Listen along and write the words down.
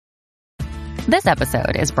This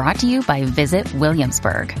episode is brought to you by Visit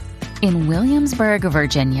Williamsburg. In Williamsburg,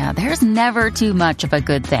 Virginia, there's never too much of a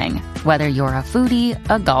good thing. Whether you're a foodie,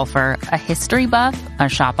 a golfer, a history buff, a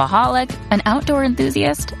shopaholic, an outdoor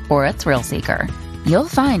enthusiast, or a thrill seeker, you'll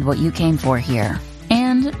find what you came for here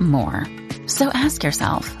and more. So ask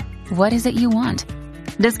yourself, what is it you want?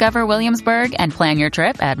 Discover Williamsburg and plan your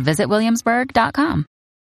trip at visitwilliamsburg.com.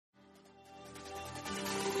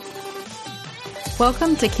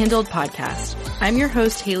 Welcome to Kindled Podcast. I'm your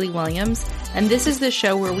host, Haley Williams, and this is the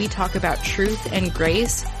show where we talk about truth and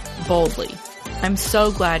grace boldly. I'm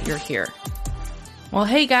so glad you're here. Well,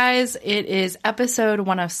 hey guys, it is episode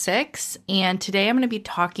 106, and today I'm going to be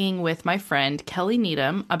talking with my friend Kelly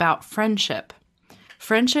Needham about friendship.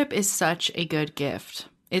 Friendship is such a good gift.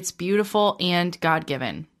 It's beautiful and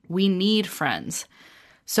God-given. We need friends.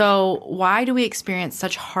 So why do we experience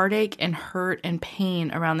such heartache and hurt and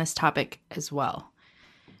pain around this topic as well?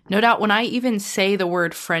 No doubt when I even say the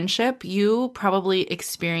word friendship, you probably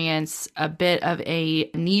experience a bit of a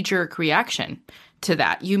knee-jerk reaction to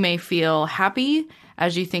that. You may feel happy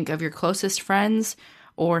as you think of your closest friends,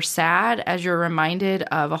 or sad as you're reminded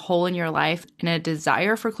of a hole in your life and a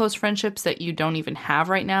desire for close friendships that you don't even have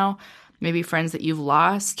right now. Maybe friends that you've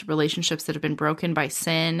lost, relationships that have been broken by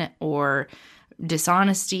sin or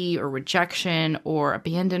dishonesty or rejection or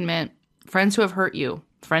abandonment, friends who have hurt you,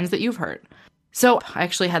 friends that you've hurt. So I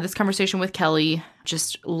actually had this conversation with Kelly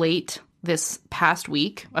just late this past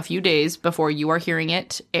week, a few days before you are hearing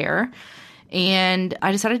it air. And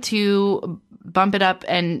I decided to bump it up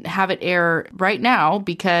and have it air right now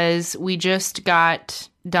because we just got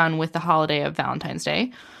done with the holiday of Valentine's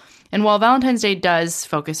Day. And while Valentine's Day does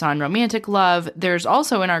focus on romantic love, there's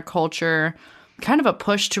also in our culture kind of a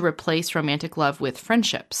push to replace romantic love with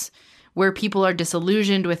friendships. Where people are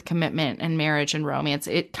disillusioned with commitment and marriage and romance,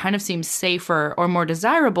 it kind of seems safer or more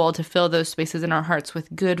desirable to fill those spaces in our hearts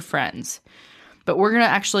with good friends. But we're going to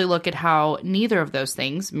actually look at how neither of those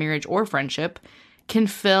things, marriage or friendship, can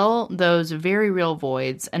fill those very real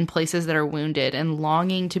voids and places that are wounded and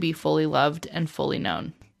longing to be fully loved and fully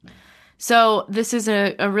known. So this is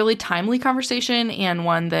a really timely conversation and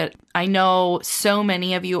one that I know so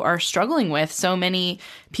many of you are struggling with. So many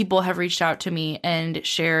people have reached out to me and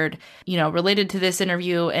shared, related to this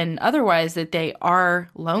interview and otherwise, that they are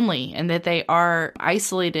lonely and that they are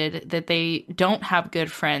isolated, that they don't have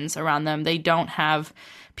good friends around them. They don't have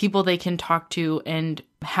people they can talk to and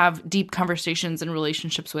have deep conversations and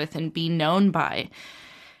relationships with and be known by.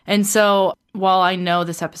 And so while I know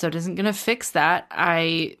this episode isn't going to fix that,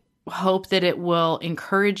 I hope that it will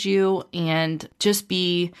encourage you and just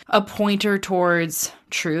be a pointer towards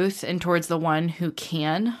truth and towards the one who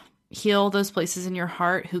can heal those places in your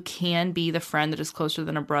heart, who can be the friend that is closer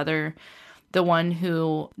than a brother, the one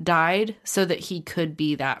who died so that he could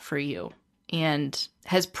be that for you and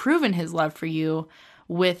has proven his love for you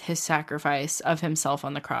with his sacrifice of himself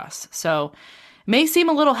on the cross. So it may seem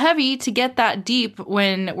a little heavy to get that deep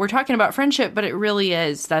when we're talking about friendship, but it really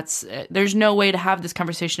is. There's no way to have this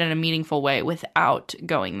conversation in a meaningful way without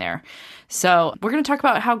going there. So we're going to talk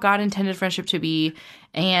about how God intended friendship to be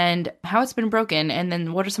and how it's been broken, and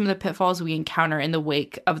then what are some of the pitfalls we encounter in the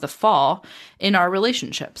wake of the fall in our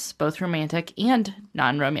relationships, both romantic and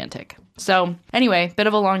non-romantic. So anyway, bit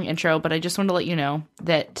of a long intro, but I just wanted to let you know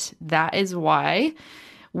that is why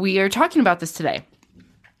we are talking about this today.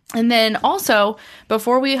 And then also,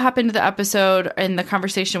 before we hop into the episode and the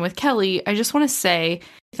conversation with Kelly, I just want to say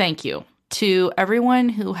thank you to everyone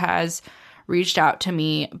who has reached out to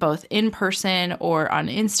me, both in person or on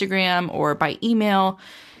Instagram or by email.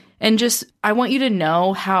 And just, I want you to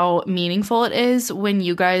know how meaningful it is when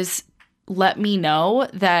you guys let me know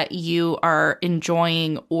that you are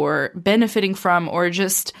enjoying or benefiting from, or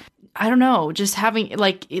just, I don't know, just having,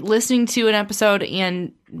 listening to an episode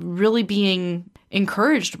and really being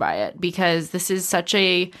encouraged by it, because this is such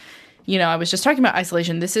I was just talking about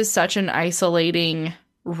isolation. This is such an isolating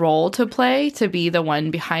role to play, to be the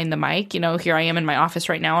one behind the mic. Here I am in my office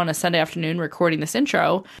right now on a Sunday afternoon recording this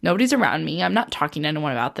intro. Nobody's around me. I'm not talking to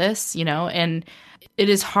anyone about this, and it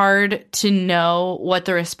is hard to know what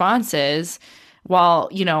the response is. While,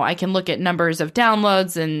 I can look at numbers of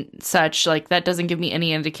downloads and such, that doesn't give me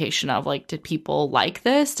any indication of, did people like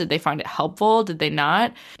this? Did they find it helpful? Did they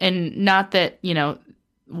not? And not that,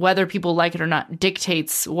 whether people like it or not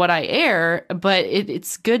dictates what I air, but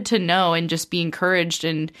it's good to know and just be encouraged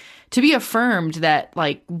and to be affirmed that,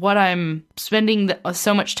 what I'm spending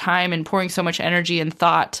so much time and pouring so much energy and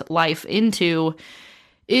thought life into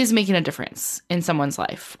is making a difference in someone's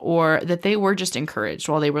life, or that they were just encouraged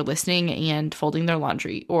while they were listening and folding their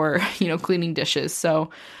laundry or, cleaning dishes. So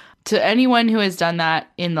to anyone who has done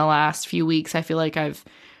that in the last few weeks, I feel like I've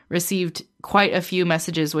received quite a few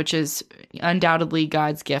messages, which is undoubtedly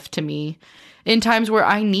God's gift to me in times where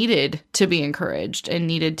I needed to be encouraged and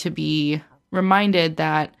needed to be reminded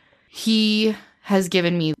that He has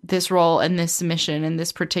given me this role and this mission and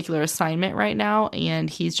this particular assignment right now. And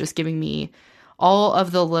He's just giving me all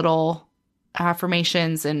of the little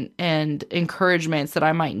affirmations and encouragements that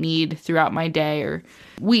I might need throughout my day or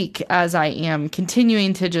week as I am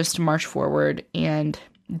continuing to just march forward and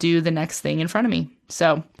do the next thing in front of me.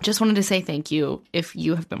 So just wanted to say thank you if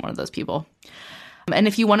you have been one of those people. And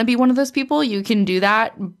if you want to be one of those people, you can do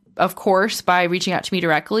that, of course, by reaching out to me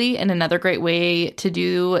directly. And another great way to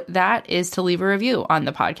do that is to leave a review on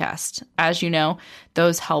the podcast. As you know,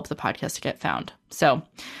 those help the podcast to get found. So,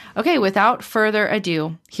 okay, without further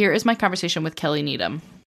ado, here is my conversation with Kelly Needham.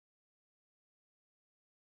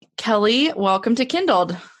 Kelly, welcome to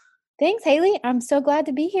Kindled. Thanks, Haley. I'm so glad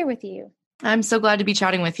to be here with you. I'm so glad to be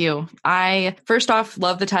chatting with you. I, first off,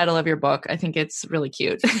 love the title of your book. I think it's really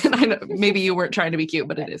cute. I know, maybe you weren't trying to be cute,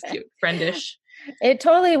 but it is cute. Friendish. It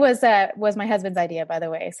totally was my husband's idea, by the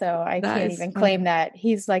way. So I can't even claim that.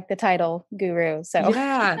 He's like the title guru. So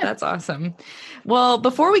yeah, that's awesome. Well,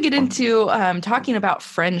 before we get into talking about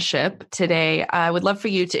friendship today, I would love for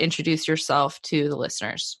you to introduce yourself to the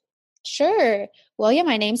listeners. Sure. Well, yeah,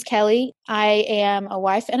 my name's Kelly. I am a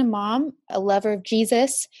wife and a mom, a lover of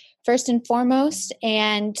Jesus, first and foremost.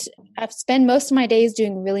 And I've spent most of my days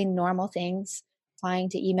doing really normal things, replying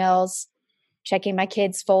to emails, checking my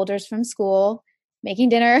kids' folders from school, making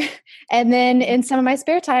dinner. And then in some of my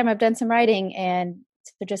spare time, I've done some writing and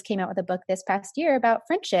so just came out with a book this past year about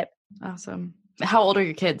friendship. Awesome. How old are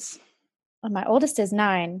your kids? My oldest is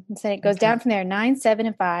 9. And so it goes down from there, 9, 7,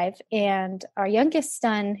 and 5. And our youngest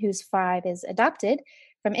son, who's 5, is adopted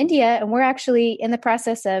from India. And we're actually in the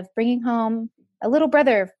process of bringing home a little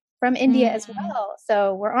brother from India as well.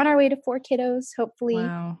 So we're on our way to 4 kiddos. Hopefully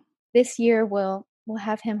this year we'll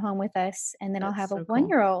have him home with us. And then I'll have a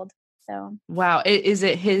 1-year-old. So wow. Is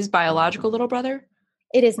it his biological little brother?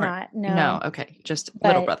 It is not. No. No. Okay. Just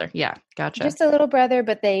little brother. Yeah. Gotcha. Just a little brother,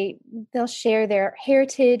 but they'll share their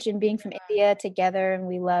heritage and being from India together. And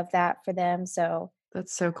we love that for them. So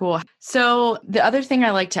that's so cool. So the other thing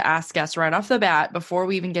I like to ask guests right off the bat, before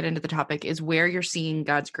we even get into the topic, is where you're seeing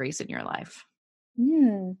God's grace in your life.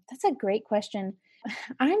 That's a great question.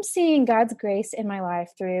 I'm seeing God's grace in my life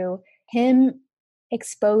through Him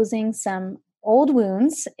exposing some old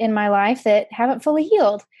wounds in my life that haven't fully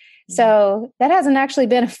healed. So that hasn't actually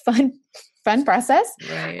been a fun process,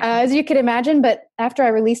 as you could imagine. But after I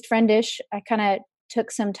released Friendish, I kind of took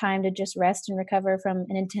some time to just rest and recover from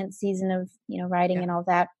an intense season of, writing and all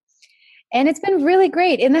that. And it's been really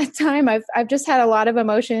great. In that time, I've just had a lot of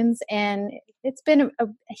emotions, and it's been a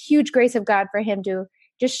huge grace of God for Him to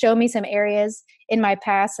just show me some areas in my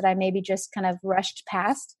past that I maybe just kind of rushed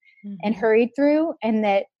past and hurried through, and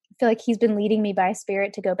that I feel like He's been leading me by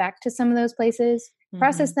Spirit to go back to some of those places,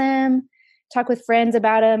 process them, talk with friends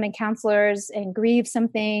about them and counselors, and grieve some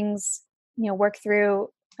things, work through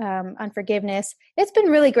unforgiveness. It's been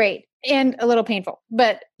really great and a little painful,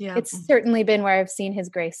 but it's certainly been where I've seen His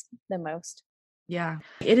grace the most. Yeah.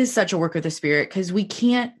 It is such a work of the Spirit because we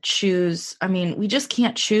can't choose. I mean, we just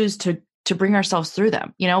can't choose to bring ourselves through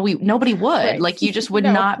them. Nobody would. Right. Like, you just would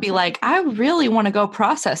not be like, I really want to go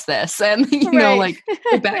process this and, like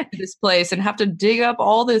go back to this place and have to dig up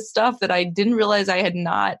all this stuff that I didn't realize I had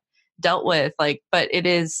not dealt with. But it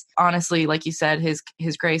is honestly, like you said, his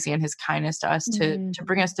grace and His kindness to us to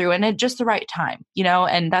bring us through, and at just the right time,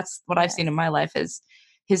 and that's what I've seen in my life is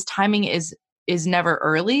His timing is never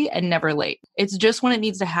early and never late. It's just when it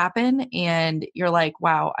needs to happen. And you're like,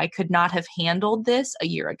 wow, I could not have handled this a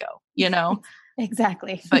year ago,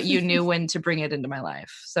 Exactly. But you knew when to bring it into my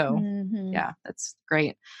life. So yeah, that's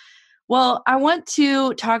great. Well, I want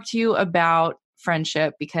to talk to you about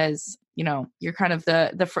friendship because, you're kind of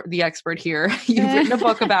the expert here. You've written a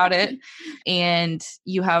book about it, and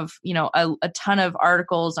you have, a ton of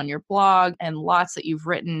articles on your blog and lots that you've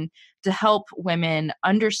written to help women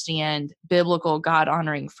understand biblical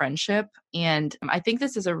God-honoring friendship. And I think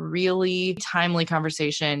this is a really timely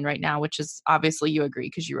conversation right now, which is obviously you agree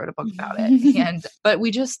because you wrote a book about it. But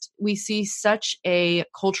we see such a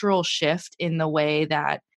cultural shift in the way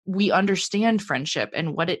that we understand friendship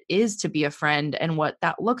and what it is to be a friend and what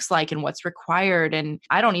that looks like and what's required. And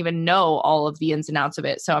I don't even know all of the ins and outs of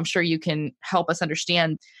it. So I'm sure you can help us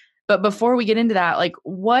understand. But before we get into that, like,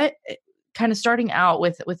 what kind of starting out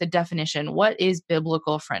with a definition, what is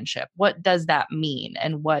biblical friendship? What does that mean?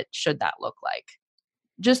 And what should that look like?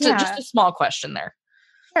 Just a small question there.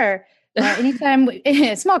 Sure. Anytime,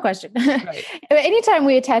 small question. Right. Anytime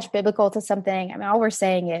we attach biblical to something, I mean, all we're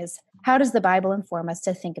saying is, how does the Bible inform us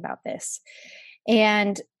to think about this?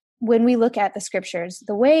 And when we look at the scriptures,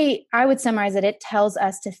 the way I would summarize it, it tells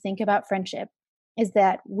us to think about friendship is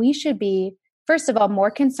that we should be, first of all,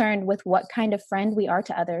 more concerned with what kind of friend we are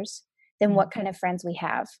to others than what kind of friends we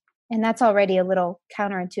have. And that's already a little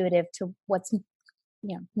counterintuitive to what's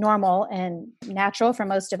normal and natural for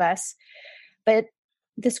most of us. But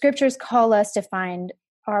the scriptures call us to find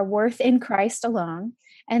our worth in Christ alone,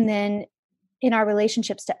 and then in our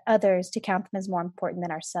relationships to others to count them as more important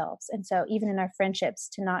than ourselves. And so even in our friendships,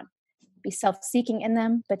 to not be self-seeking in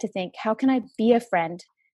them, but to think, how can I be a friend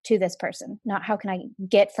to this person? Not how can I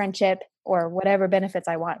get friendship or whatever benefits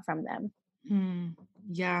I want from them.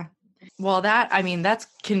 Yeah. Well, that's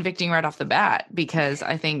convicting right off the bat, because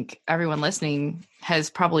I think everyone listening has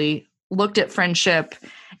probably looked at friendship,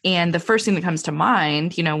 and the first thing that comes to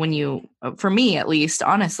mind, for me at least,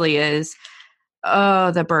 honestly, is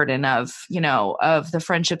the burden of the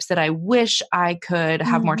friendships that I wish I could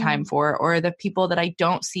have more time for, or the people that I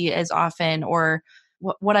don't see as often, or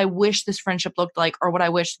what I wish this friendship looked like, or what I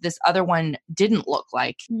wish this other one didn't look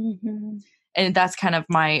like. And that's kind of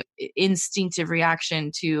my instinctive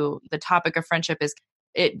reaction to the topic of friendship, is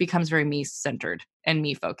it becomes very me-centered and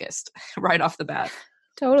me-focused right off the bat.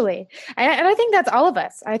 Totally. And I think that's all of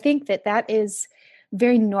us. I think that is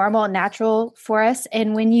very normal and natural for us.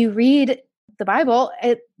 And when you read the Bible,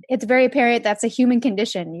 it's very apparent that's a human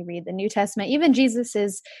condition. You read the New Testament, even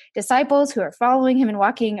Jesus's disciples who are following him and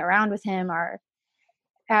walking around with him are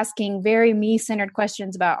asking very me-centered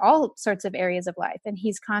questions about all sorts of areas of life. And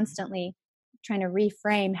he's constantly trying to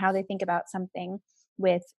reframe how they think about something,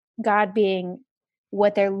 with God being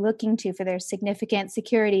what they're looking to for their significant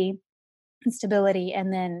security and stability,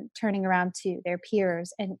 and then turning around to their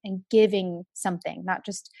peers and giving something, not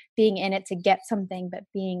just being in it to get something, but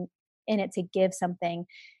being in it to give something.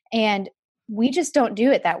 And we just don't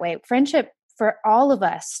do it that way. Friendship for all of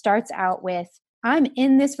us starts out with, I'm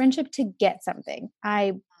in this friendship to get something.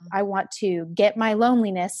 I want to get my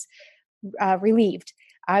loneliness relieved.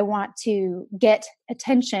 I want to get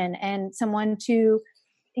attention and someone to,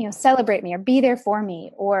 celebrate me or be there for me,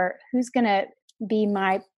 or who's going to be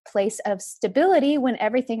my place of stability when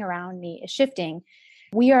everything around me is shifting.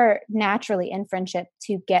 We are naturally in friendship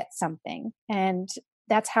to get something. And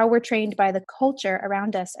that's how we're trained by the culture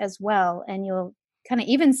around us as well. And you'll kind of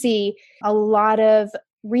even see a lot of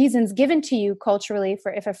reasons given to you culturally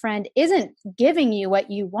for, if a friend isn't giving you what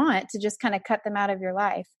you want, to just kind of cut them out of your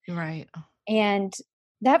life. Right. And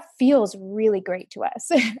that feels really great to us.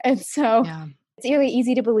 And so it's really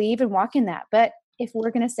easy to believe and walk in that. But if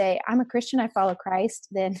we're going to say, I'm a Christian, I follow Christ,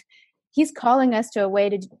 then he's calling us to a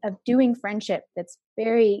way of doing friendship that's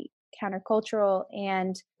very countercultural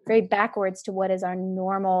and very backwards to what is our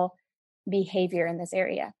normal behavior in this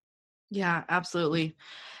area. Yeah, absolutely.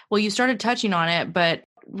 Well, you started touching on it, but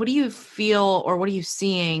what do you feel, or what are you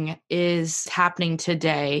seeing is happening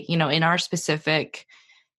today, in our specific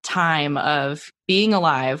time of being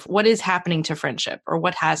alive? What is happening to friendship, or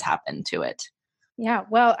what has happened to it? Yeah,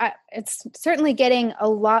 well, it's certainly getting a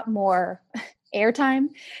lot more airtime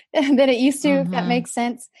than it used to, if that makes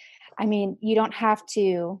sense. I mean, you don't have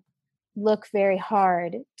to look very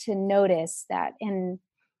hard to notice that in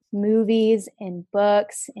movies, in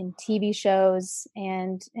books, in TV shows,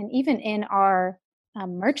 and even in our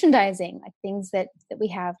merchandising, like things that we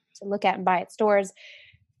have to look at and buy at stores,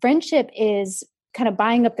 friendship is kind of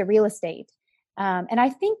buying up the real estate. And I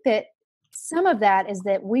think that some of that is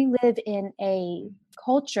that we live in a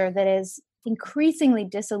culture that is increasingly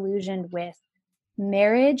disillusioned with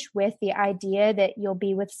marriage, with the idea that you'll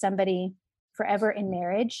be with somebody forever in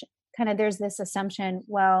marriage. Kind of there's this assumption,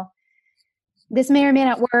 well, this may or may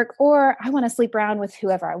not work, or I want to sleep around with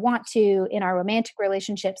whoever I want to. In our romantic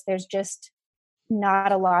relationships, there's just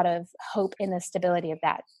not a lot of hope in the stability of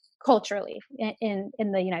that culturally in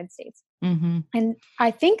the United States. And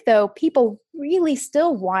I think, though, people really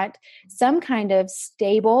still want some kind of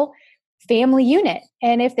stable family unit.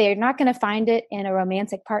 And if they're not going to find it in a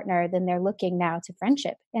romantic partner, then they're looking now to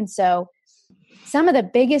friendship. And so some of the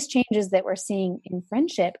biggest changes that we're seeing in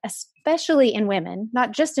friendship, especially in women,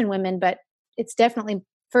 not just in women, but it's definitely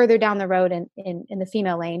further down the road in the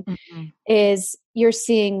female lane, is you're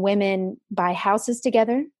seeing women buy houses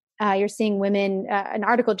together. You're seeing women, an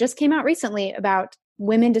article just came out recently about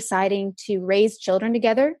women deciding to raise children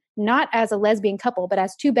together, not as a lesbian couple, but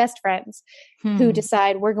as two best friends who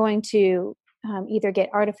decide we're going to either get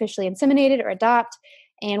artificially inseminated or adopt,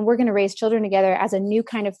 and we're going to raise children together as a new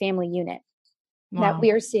kind of family unit. Wow. That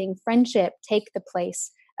we are seeing friendship take the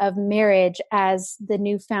place of marriage as the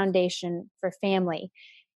new foundation for family.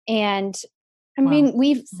 And I mean,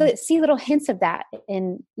 we see little hints of that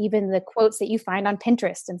in even the quotes that you find on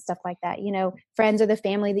Pinterest and stuff like that. Friends are the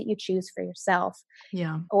family that you choose for yourself.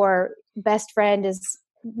 Yeah. Or best friend is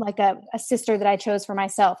like a sister that I chose for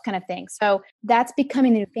myself kind of thing. So that's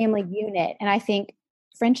becoming the family unit. And I think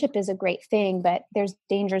friendship is a great thing, but there's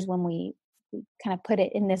dangers when we kind of put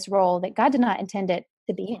it in this role that God did not intend it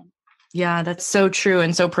to be in. Yeah, that's so true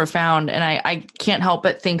and so profound. And I can't help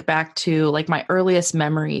but think back to like my earliest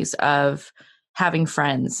memories of having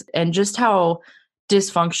friends and just how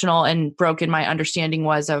dysfunctional and broken my understanding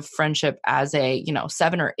was of friendship as a,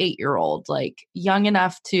 7 or 8-year-old, like young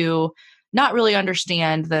enough to not really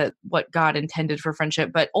understand what God intended for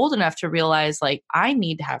friendship, but old enough to realize like I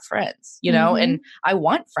need to have friends, and I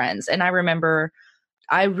want friends. And I remember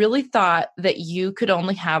I really thought that you could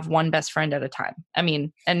only have one best friend at a time. I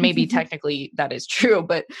mean, and maybe technically that is true,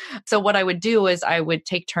 but so what I would do is I would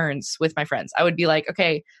take turns with my friends. I would be like,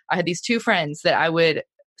 okay, I had these 2 friends that I would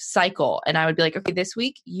cycle, and I would be like, okay, this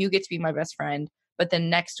week you get to be my best friend, but then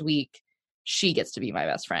next week she gets to be my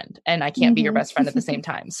best friend, and I can't be your best friend at the same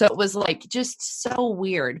time. So it was like just so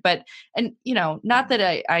weird, and not that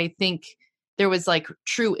I think there was like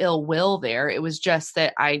true ill will there. It was just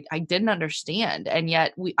that I didn't understand. And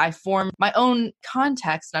yet I formed my own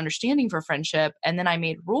context and understanding for friendship. And then I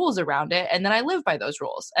made rules around it. And then I live by those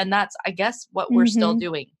rules. And that's, I guess, what we're still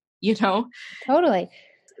doing, Totally.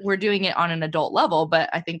 We're doing it on an adult level, but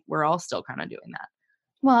I think we're all still kind of doing that.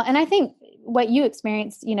 Well, and I think what you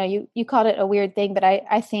experienced, you called it a weird thing, but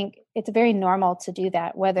I think it's very normal to do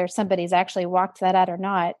that, whether somebody's actually walked that out or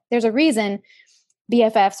not. There's a reason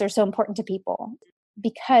BFFs are so important to people,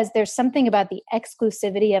 because there's something about the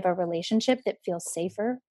exclusivity of a relationship that feels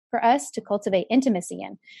safer for us to cultivate intimacy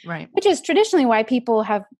in. Right. Which is traditionally why people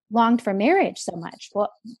have longed for marriage so much. Well,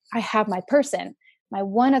 I have my person, my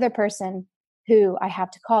one other person who I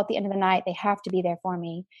have to call at the end of the night. They have to be there for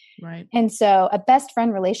me. Right. And so a best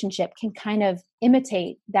friend relationship can kind of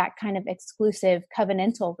imitate that kind of exclusive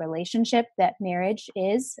covenantal relationship that marriage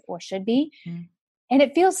is or should be. Mm. And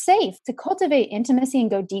it feels safe to cultivate intimacy and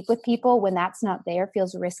go deep with people when that's not there.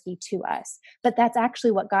 Feels risky to us. But that's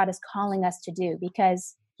actually what God is calling us to do,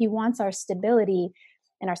 because he wants our stability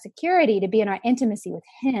and our security to be in our intimacy with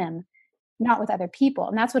him, not with other people.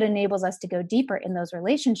 And that's what enables us to go deeper in those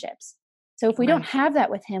relationships. So if we don't have that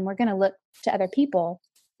with him, we're going to look to other people,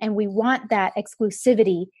 and we want that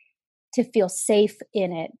exclusivity to feel safe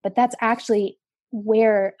in it. But that's actually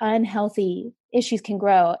where unhealthy issues can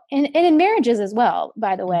grow. And in marriages as well,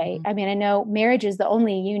 by the way. I mean, I know marriage is the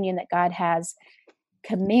only union that God has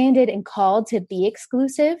commanded and called to be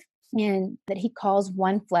exclusive, and that he calls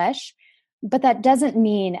one flesh. But that doesn't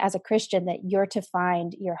mean as a Christian that you're to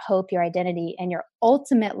find your hope, your identity, and your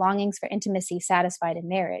ultimate longings for intimacy satisfied in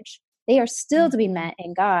marriage. They are still to be met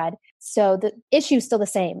in God. So the issue is still the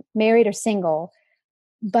same, married or single.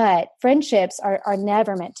 But friendships are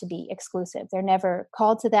never meant to be exclusive. They're never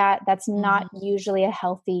called to that. That's not usually a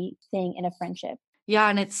healthy thing in a friendship. Yeah.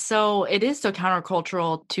 And it is so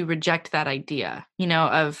countercultural to reject that idea,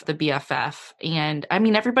 of the BFF. And I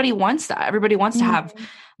mean, everybody wants that. Everybody wants to have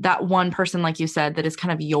that one person, like you said, that is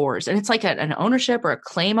kind of yours. And it's like an ownership or a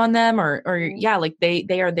claim on them or like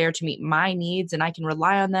they are there to meet my needs and I can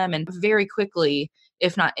rely on them. And very quickly,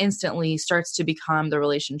 if not instantly, starts to become the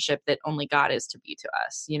relationship that only God is to be to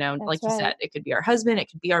us. Like you said, it could be our husband, it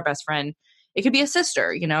could be our best friend, it could be a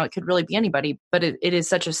sister, it could really be anybody, but it is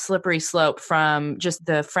such a slippery slope from just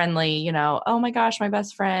the friendly, oh my gosh, my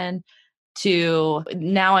best friend, to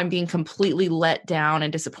now I'm being completely let down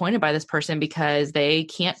and disappointed by this person because they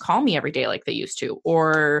can't call me every day like they used to,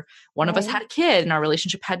 or one of us had a kid and our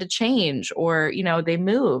relationship had to change, or, they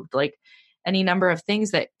moved. Like any number of things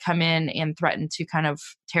that come in and threaten to kind of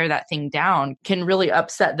tear that thing down can really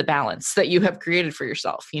upset the balance that you have created for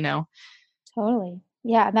yourself, Totally.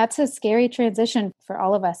 Yeah, that's a scary transition for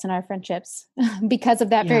all of us in our friendships because of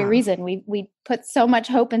that very reason. We put so much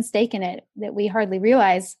hope and stake in it that we hardly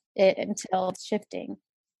realize it until it's shifting.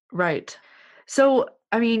 Right. So,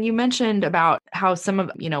 I mean, you mentioned about how some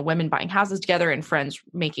of, women buying houses together and friends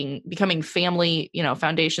becoming family,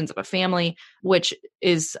 foundations of a family, which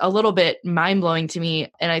is a little bit mind-blowing to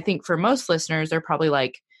me. And I think for most listeners, they're probably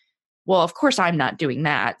like, well, of course I'm not doing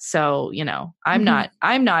that. So, I'm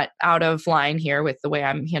not out of line here with the way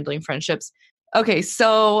I'm handling friendships. Okay.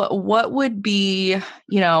 So what would be,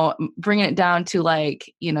 bringing it down to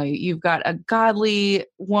like, you've got a godly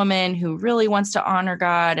woman who really wants to honor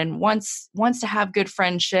God and wants to have good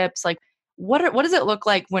friendships. Like, what does it look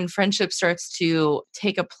like when friendship starts to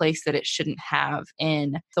take a place that it shouldn't have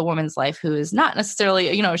in the woman's life who is not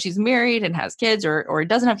necessarily, she's married and has kids or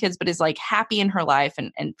doesn't have kids, but is like happy in her life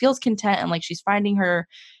and feels content and like she's finding her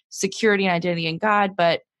security and identity in God.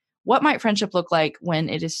 But what might friendship look like when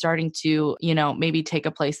it is starting to, maybe take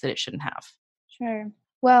a place that it shouldn't have? Sure.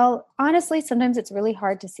 Well, honestly, sometimes it's really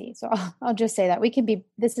hard to see. So I'll just say that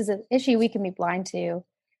this is an issue we can be blind to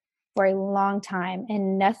for a long time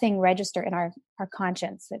and nothing register in our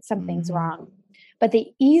conscience that something's wrong. But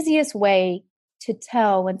the easiest way to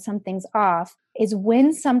tell when something's off is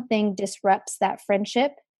when something disrupts that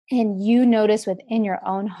friendship and you notice within your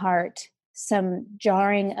own heart some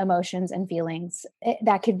jarring emotions and feelings.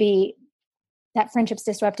 That could be that friendship's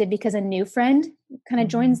disrupted because a new friend kind of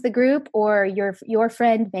joins the group, or your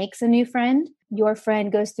friend makes a new friend. Your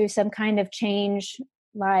friend goes through some kind of change,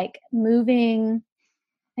 like moving,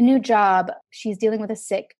 a new job. She's dealing with a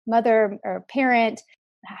sick mother or parent,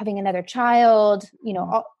 having another child,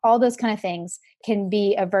 all those kind of things can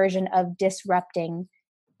be a version of disrupting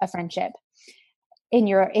a friendship in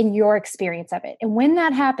your experience of it. And when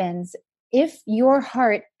that happens, if your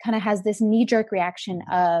heart kind of has this knee-jerk reaction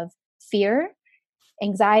of fear,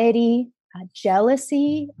 anxiety,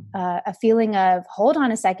 jealousy, a feeling of, hold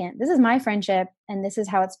on a second, this is my friendship and this is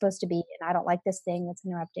how it's supposed to be, and I don't like this thing that's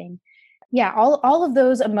interrupting. Yeah, all of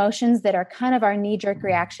those emotions that are kind of our knee-jerk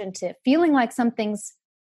reaction to feeling like something's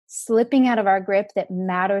slipping out of our grip that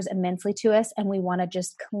matters immensely to us, and we want to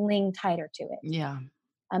just cling tighter to it. Yeah.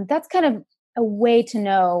 That's kind of a way to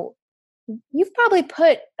know you've probably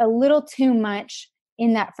put a little too much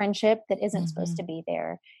in that friendship that isn't supposed to be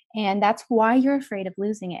there. And that's why you're afraid of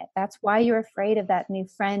losing it. That's why you're afraid of that new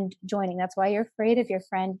friend joining. That's why you're afraid of your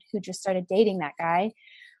friend who just started dating that guy,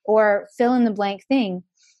 or fill in the blank thing.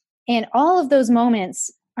 And all of those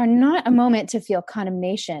moments are not a moment to feel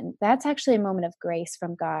condemnation. That's actually a moment of grace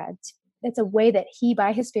from God. It's a way that He,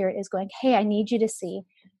 by His Spirit, is going, hey, I need you to see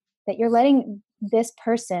that you're letting this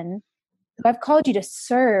person who I've called you to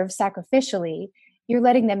serve sacrificially, you're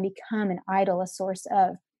letting them become an idol, a source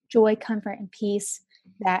of joy, comfort, and peace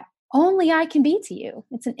that only I can be to you.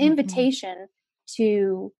 It's an invitation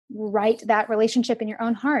to write that relationship in your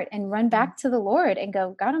own heart and run back to the Lord and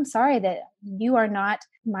go, God, I'm sorry that you are not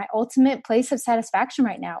my ultimate place of satisfaction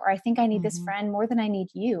right now. Or I think I need this friend more than I need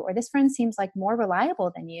you. Or this friend seems like more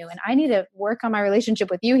reliable than you. And I need to work on my relationship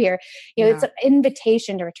with you here. It's an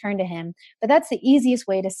invitation to return to Him. But that's the easiest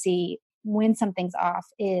way to see when something's off,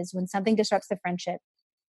 is when something disrupts the friendship.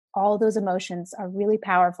 All those emotions are really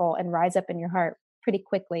powerful and rise up in your heart pretty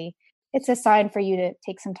quickly. It's a sign for you to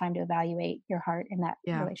take some time to evaluate your heart in that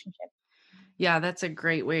relationship. Yeah, that's a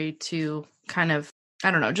great way to kind of,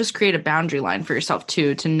 I don't know, just create a boundary line for yourself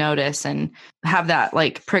too, to notice and have that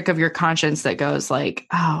like prick of your conscience that goes like,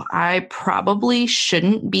 oh, I probably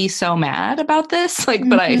shouldn't be so mad about this. Like,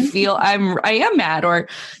 but I feel I am mad. Or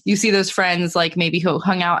you see those friends like maybe who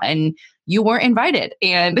hung out and you weren't invited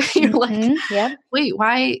and you're like, wait,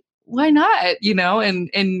 why not?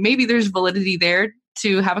 And maybe there's validity there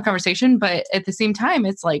to have a conversation, but at the same time,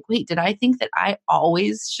 it's like, wait, did I think that I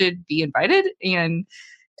always should be invited? And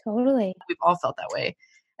totally, we've all felt that way.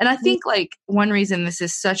 And I think like one reason this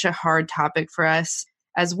is such a hard topic for us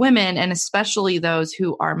as women, and especially those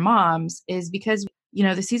who are moms, is because,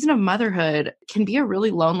 the season of motherhood can be a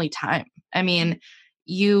really lonely time. I mean,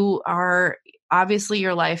 obviously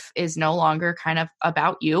your life is no longer kind of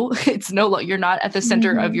about you. You're not at the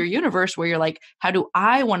center of your universe where you're like, how do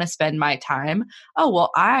I want to spend my time? Oh,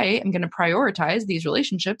 well, I am going to prioritize these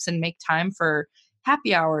relationships and make time for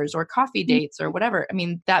happy hours or coffee dates or whatever. I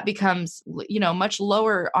mean, that becomes, much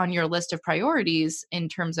lower on your list of priorities in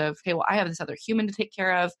terms of, okay, well, I have this other human to take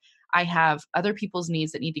care of. I have other people's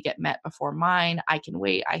needs that need to get met before mine. I can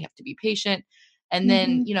wait. I have to be patient. And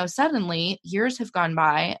then, suddenly years have gone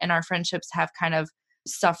by and our friendships have kind of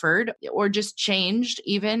suffered or just changed.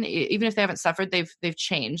 Even if they haven't suffered, they've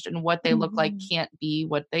changed, and what they look like can't be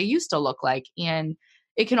what they used to look like. And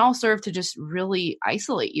it can all serve to just really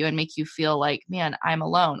isolate you and make you feel like, man, I'm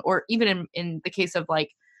alone. Or even in the case of like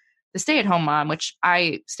the stay-at-home mom, which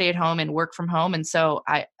I stay at home and work from home. And so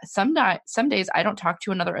some days I don't talk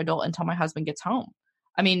to another adult until my husband gets home.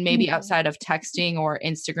 I mean, maybe outside of texting or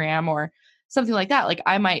Instagram or something like that. Like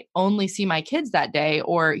I might only see my kids that day,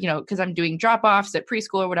 or, because I'm doing drop-offs at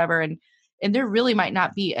preschool or whatever. And there really might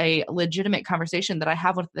not be a legitimate conversation that I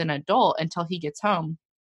have with an adult until he gets home.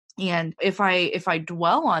 And if I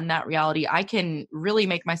dwell on that reality, I can really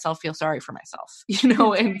make myself feel sorry for myself,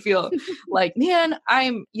 and feel like, man,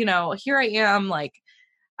 I'm, here I am, like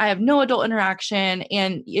I have no adult interaction,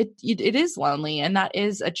 and it is lonely. And that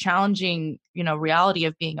is a challenging, reality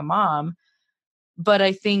of being a mom. But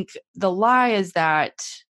I think the lie is that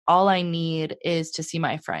all I need is to see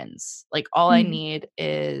my friends. Like all I need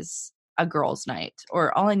is a girls' night,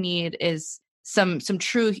 or all I need is some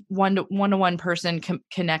true one-to-one person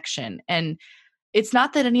connection. And it's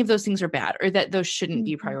not that any of those things are bad or that those shouldn't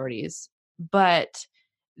be priorities, but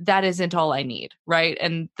that isn't all I need, right?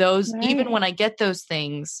 And those, even when I get those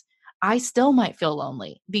things, I still might feel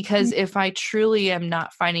lonely, because if I truly am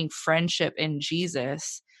not finding friendship in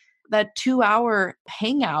Jesus, that 2-hour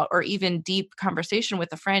hangout or even deep conversation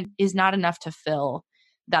with a friend is not enough to fill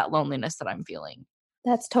that loneliness that I'm feeling.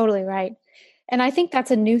 That's totally right. And I think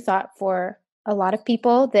that's a new thought for a lot of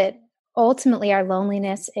people, that ultimately our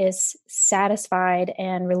loneliness is satisfied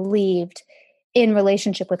and relieved in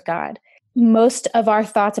relationship with God. Most of our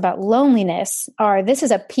thoughts about loneliness are, this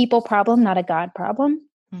is a people problem, not a God problem.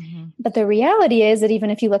 But the reality is that even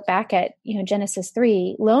if you look back at, Genesis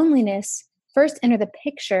 3, loneliness first entered the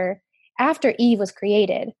picture after Eve was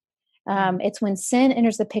created. It's when sin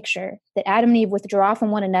enters the picture that Adam and Eve withdraw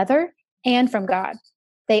from one another and from God.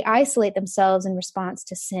 They isolate themselves in response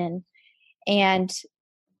to sin. And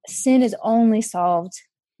sin is only solved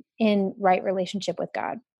in right relationship with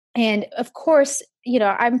God. And of course,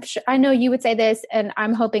 I know you would say this, and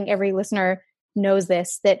I'm hoping every listener knows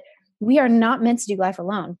this, that we are not meant to do life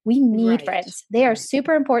alone. We need friends. They are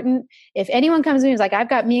super important. If anyone comes to me and is like, I've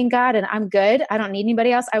got me and God and I'm good, I don't need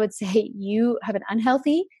anybody else, I would say you have an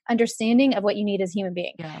unhealthy understanding of what you need as a human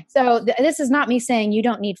being. So this is not me saying you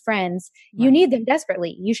don't need friends. You need them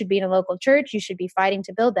desperately. You should be in a local church. You should be fighting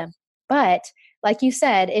to build them. But like you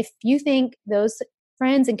said, if you think those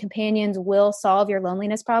friends and companions will solve your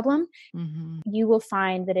loneliness problem, you will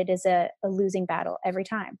find that it is a losing battle every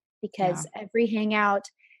time, because every hangout,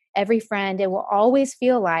 every friend, it will always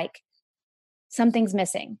feel like something's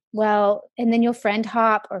missing. Well, and then you'll friend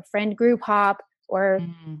hop or friend group hop or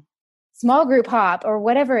small group hop or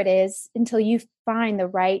whatever it is, until you find the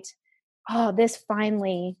right, this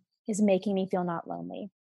finally is making me feel not lonely.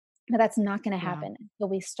 But that's not going to happen until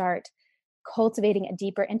we start cultivating a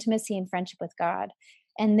deeper intimacy and friendship with God.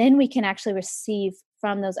 And then we can actually receive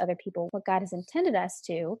from those other people what God has intended us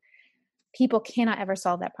to. People cannot ever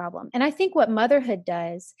solve that problem. And I think what motherhood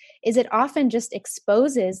does is it often just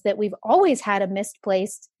exposes that we've always had a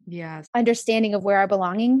misplaced understanding of where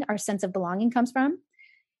our sense of belonging comes from.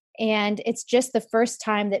 And it's just the first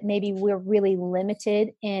time that maybe we're really limited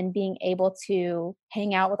in being able to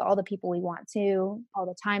hang out with all the people we want to, all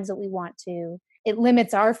the times that we want to. It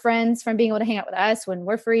limits our friends from being able to hang out with us when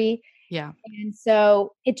we're free. And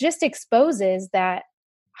so it just exposes that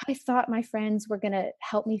I thought my friends were going to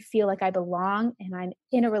help me feel like I belong and I'm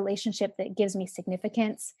in a relationship that gives me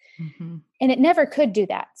significance. And it never could do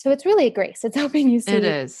that. So it's really a grace. It's helping you see. It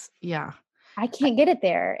is. Yeah. I can't get it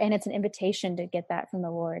there. And it's an invitation to get that from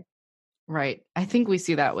the Lord. Right. I think we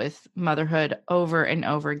see that with motherhood over and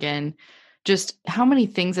over again. Just how many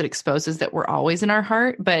things it exposes that were always in our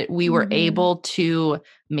heart, but we were able to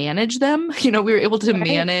manage them. We were able to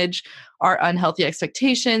manage our unhealthy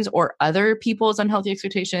expectations or other people's unhealthy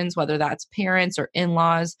expectations, whether that's parents or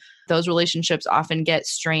in-laws. Those relationships often get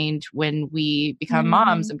strained when we become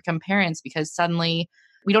moms and become parents, because suddenly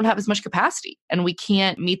we don't have as much capacity and we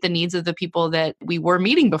can't meet the needs of the people that we were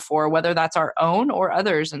meeting before, whether that's our own or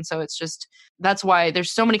others. And so that's why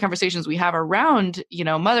there's so many conversations we have around,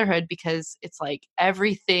 motherhood, because it's like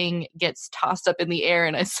everything gets tossed up in the air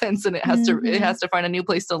in a sense, and it has to find a new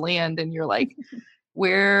place to land. And you're like,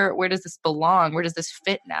 where does this belong? Where does this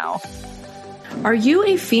fit now? Are you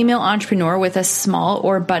a female entrepreneur with a small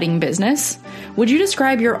or budding business? Would you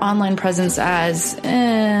describe your online presence as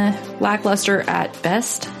lackluster at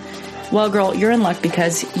best? Well, girl, you're in luck,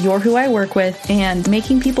 because you're who I work with, and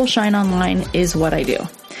making people shine online is what I do.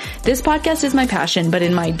 This podcast is my passion, but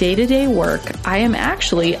in my day-to-day work, I am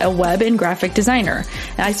actually a web and graphic designer.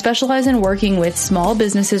 And I specialize in working with small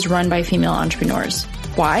businesses run by female entrepreneurs.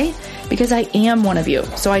 Why? Because I am one of you,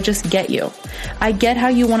 so I just get you. I get how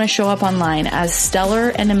you want to show up online as stellar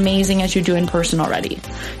and amazing as you do in person already.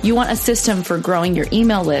 You want a system for growing your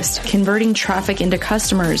email list, converting traffic into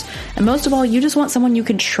customers, and most of all, you just want someone you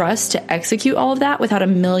can trust to execute all of that without a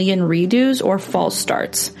million redos or false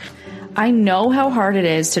starts. I know how hard it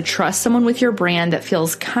is to trust someone with your brand that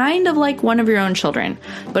feels kind of like one of your own children.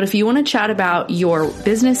 But if you want to chat about your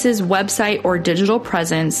business's website or digital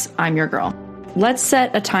presence, I'm your girl. Let's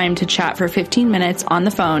set a time to chat for 15 minutes on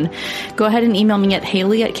the phone. Go ahead and email me at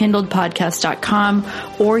haley@kindledpodcast.com,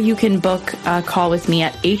 or you can book a call with me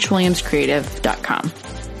at hwilliamscreative.com.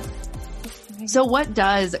 So what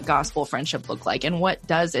does gospel friendship look like? And what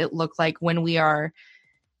does it look like when we are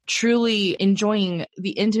truly enjoying the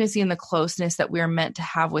intimacy and the closeness that we are meant to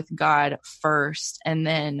have with God first. And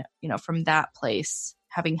then, from that place,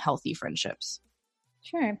 having healthy friendships.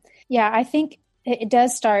 Sure. Yeah, I think it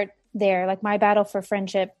does start there. Like my battle for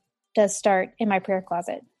friendship does start in my prayer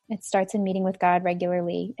closet. It starts in meeting with God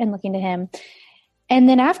regularly and looking to him. And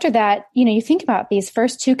then after that, you think about these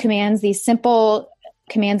first two commands, these simple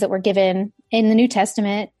commands that were given in the New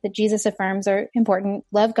Testament that Jesus affirms are important.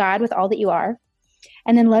 Love God with all that you are,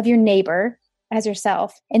 and then love your neighbor as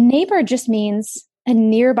yourself. And neighbor just means a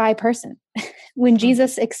nearby person. When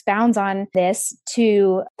Jesus expounds on this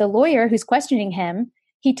to the lawyer who's questioning him,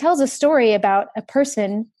 he tells a story about a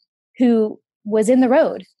person who was in the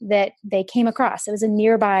road that they came across. It was a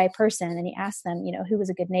nearby person. And he asked them, who was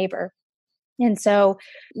a good neighbor. And so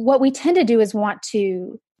what we tend to do is want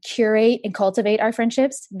to curate and cultivate our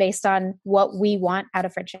friendships based on what we want out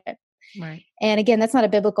of friendship. Right. And again, that's not a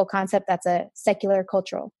biblical concept. That's a secular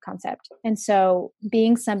cultural concept. And so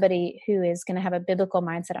being somebody who is going to have a biblical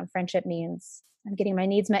mindset on friendship means I'm getting my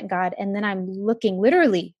needs met in God. And then I'm looking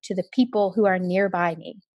literally to the people who are nearby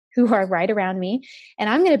me, who are right around me. And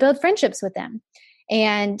I'm going to build friendships with them.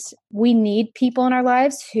 And we need people in our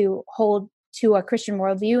lives who hold to a Christian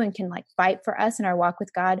worldview and can fight for us in our walk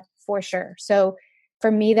with God for sure. So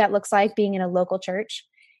for me, that looks like being in a local church.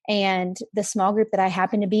 And the small group that I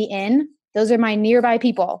happen to be in, those are my nearby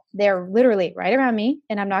people. They're literally right around me.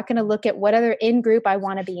 And I'm not going to look at what other in-group I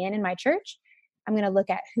want to be in my church. I'm going to look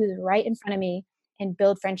at who's right in front of me and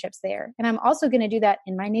build friendships there. And I'm also going to do that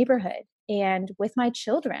in my neighborhood and with my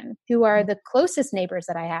children, who are the closest neighbors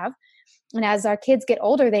that I have. And as our kids get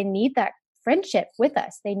older, they need that friendship with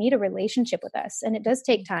us. They need a relationship with us. And it does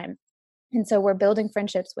take time. And so we're building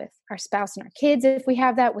friendships with our spouse and our kids, if we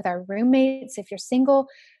have that, with our roommates, if you're single,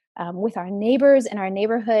 with our neighbors in our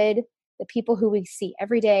neighborhood, the people who we see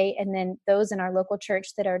every day, and then those in our local church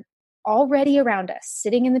that are already around us,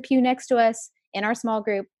 sitting in the pew next to us in our small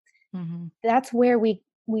group. Mm-hmm. That's where we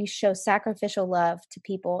show sacrificial love to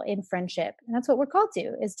people in friendship. And that's what we're called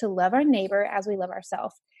to, is to love our neighbor as we love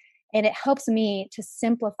ourselves. And it helps me to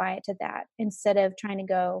simplify it to that instead of trying to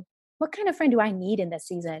go, what kind of friend do I need in this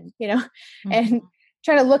season? Mm-hmm. And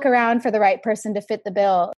try to look around for the right person to fit the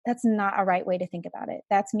bill. That's not a right way to think about it.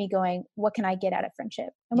 That's me going, what can I get out of friendship?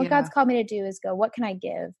 And what God's called me to do is go, what can I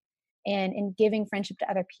give? And in giving friendship to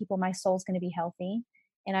other people, my soul's going to be healthy.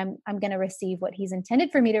 And I'm going to receive what he's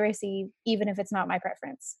intended for me to receive, even if it's not my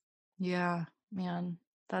preference. Yeah, man,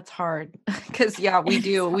 that's hard. Cause we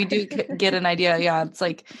do get an idea. Yeah. It's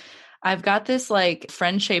I've got this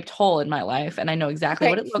friend-shaped hole in my life, and I know exactly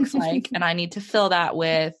what it looks like. And I need to fill that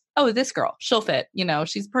with, oh, this girl, she'll fit,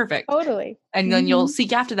 she's perfect. Totally. And then you'll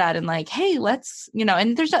seek after that and hey, let's,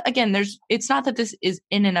 and it's not that this is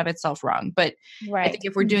in and of itself wrong, but I think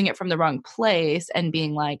if we're doing it from the wrong place and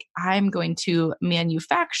being I'm going to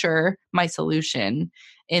manufacture my solution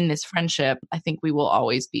in this friendship, I think we will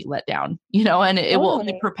always be let down, and it will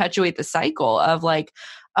only perpetuate the cycle of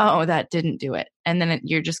oh, that didn't do it. And then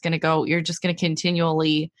you're just going to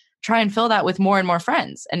continually try and fill that with more and more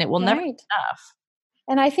friends, and it will never be enough.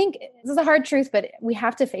 And I think this is a hard truth, but we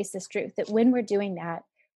have to face this truth that when we're doing that,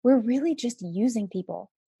 we're really just using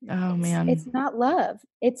people. Oh, man. It's not love.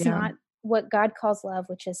 It's not what God calls love,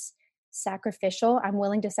 which is sacrificial. I'm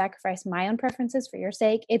willing to sacrifice my own preferences for your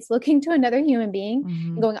sake. It's looking to another human being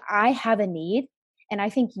and going, I have a need and I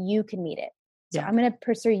think you can meet it. So I'm going to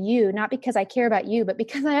pursue you, not because I care about you, but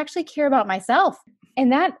because I actually care about myself.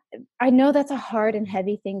 And that, I know that's a hard and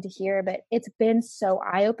heavy thing to hear, but it's been so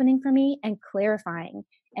eye-opening for me and clarifying.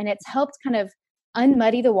 And it's helped kind of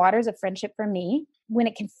unmuddy the waters of friendship for me. When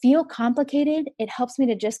it can feel complicated, it helps me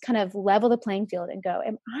to just kind of level the playing field and go,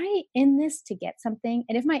 am I in this to get something?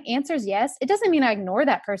 And if my answer is yes, it doesn't mean I ignore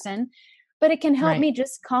that person, but it can help me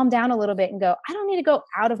just calm down a little bit and go, I don't need to go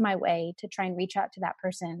out of my way to try and reach out to that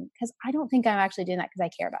person because I don't think I'm actually doing that because I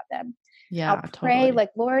care about them. Yeah, I'll pray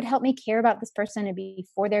Lord, help me care about this person and be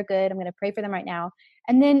for their good. I'm going to pray for them right now.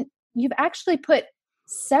 And then you've actually put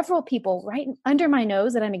several people right under my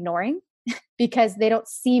nose that I'm ignoring because they don't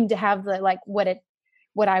seem to have the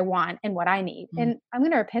what I want and what I need. And I'm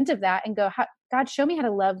going to repent of that and go, God, show me how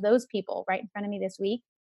to love those people right in front of me this week,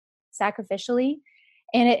 sacrificially.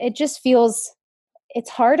 And it just feels, it's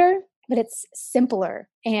harder, but it's simpler.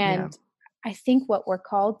 And I think what we're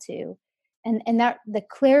called to, and that the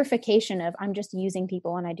clarification of I'm just using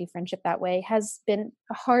people and I do friendship that way has been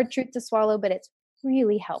a hard truth to swallow, but it's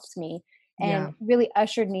really helped me and really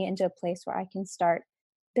ushered me into a place where I can start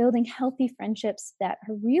building healthy friendships that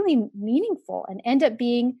are really meaningful and end up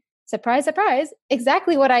being, surprise, surprise,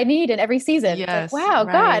 exactly what I need in every season. Yes, wow,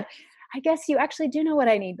 God, I guess you actually do know what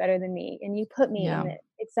I need better than me. And you put me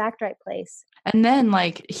exact right place. And then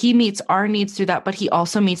like he meets our needs through that, but he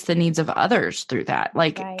also meets the needs of others through that.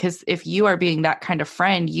 Like, because if you are being that kind of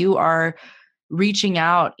friend, you are reaching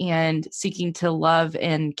out and seeking to love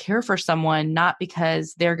and care for someone, not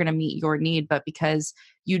because they're going to meet your need, but because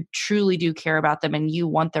you truly do care about them and you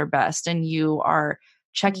want their best, and you are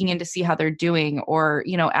checking in to see how they're doing, or,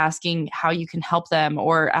 you know, asking how you can help them,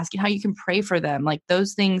 or asking how you can pray for them. Like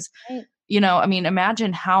those things, you know, I mean,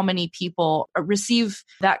 imagine how many people receive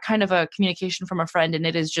that kind of a communication from a friend, and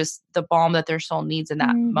it is just the balm that their soul needs in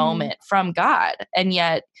that moment from God. And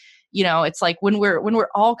yet, you know, it's like when we're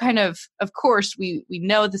all kind of course, we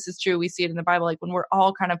know this is true. We see it in the Bible. Like when we're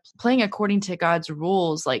all kind of playing according to God's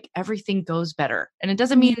rules, like everything goes better. And it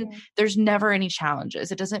doesn't mean there's never any challenges.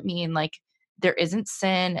 It doesn't mean like there isn't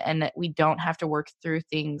sin and that we don't have to work through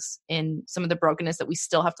things in some of the brokenness that we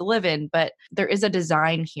still have to live in. But there is a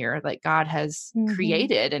design here that God has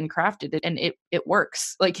created and crafted it, and it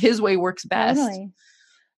works. Like his way works best. Totally.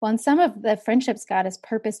 Well, and some of the friendships God has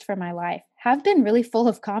purposed for my life have been really full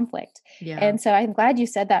of conflict. Yeah. And so I'm glad you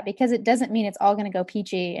said that, because it doesn't mean it's all going to go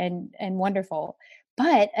peachy and wonderful.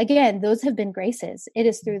 But again, those have been graces. It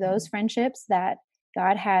is through those friendships that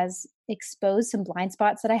God has exposed some blind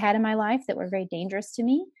spots that I had in my life that were very dangerous to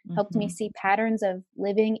me, helped me see patterns of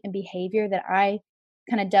living and behavior that I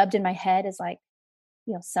kind of dubbed in my head as like,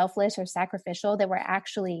 you know, selfless or sacrificial, that were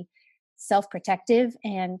actually self-protective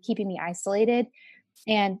and keeping me isolated.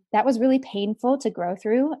 And that was really painful to grow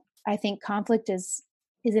through. I think conflict is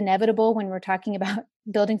inevitable when we're talking about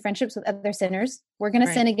building friendships with other sinners. We're going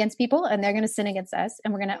to sin against people, and they're going to sin against us,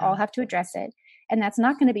 and we're going to all have to address it. And that's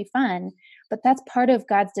not going to be fun, but that's part of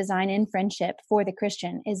God's design in friendship for the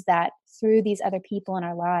Christian, is that through these other people in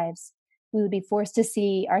our lives, we would be forced to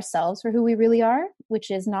see ourselves for who we really are, which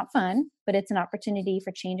is not fun, but it's an opportunity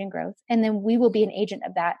for change and growth. And then we will be an agent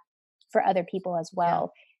of that for other people as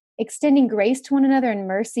well. Yeah. Extending grace to one another and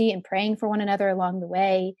mercy and praying for one another along the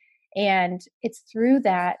way. And it's through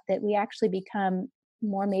that we actually become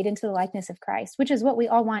more made into the likeness of Christ, which is what we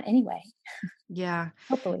all want anyway. Yeah.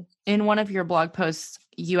 Hopefully. In one of your blog posts,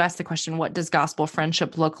 you asked the question, what does gospel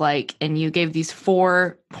friendship look like? And you gave these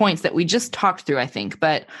 4 points that we just talked through, I think,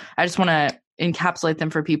 but I just want to encapsulate them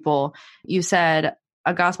for people. You said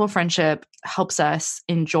a gospel friendship helps us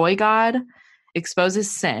enjoy God,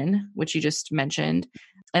 exposes sin, which you just mentioned.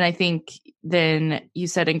 And I think then you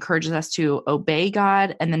said encourages us to obey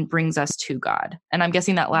God, and then brings us to God. And I'm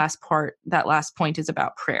guessing that last point is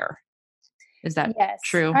about prayer. Is that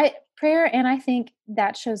true? Prayer, and I think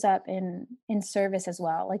that shows up in service as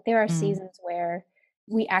well. Like there are seasons where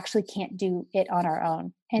we actually can't do it on our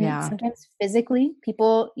own. And sometimes physically,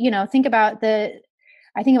 people, you know, I think about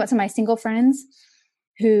some of my single friends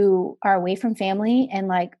who are away from family and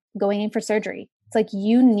like going in for surgery. It's like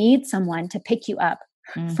you need someone to pick you up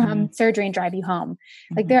from surgery and drive you home.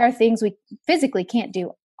 Like there are things we physically can't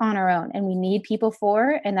do on our own, and we need people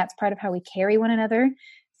for, and that's part of how we carry one another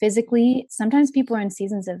physically. Sometimes people are in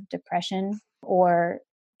seasons of depression or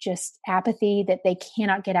just apathy that they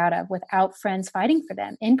cannot get out of without friends fighting for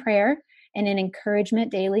them in prayer and in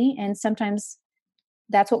encouragement daily. And sometimes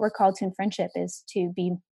that's what we're called to in friendship, is to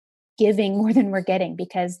be giving more than we're getting,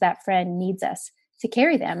 because that friend needs us to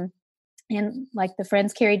carry them. And like the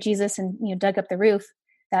friends carried Jesus and, you know, dug up the roof,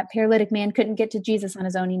 that paralytic man couldn't get to Jesus on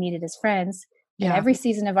his own. He needed his friends. In every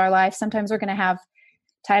season of our life, sometimes we're going to have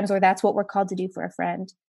times where that's what we're called to do for a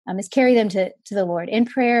friend, is carry them to the Lord in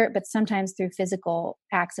prayer, but sometimes through physical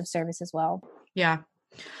acts of service as well. Yeah.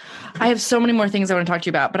 I have so many more things I want to talk to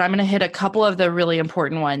you about, but I'm going to hit a couple of the really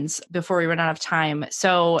important ones before we run out of time.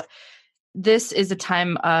 So this is a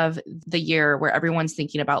time of the year where everyone's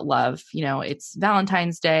thinking about love. You know, it's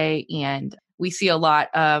Valentine's Day, and we see a lot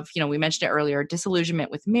of, you know, we mentioned it earlier, disillusionment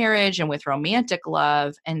with marriage and with romantic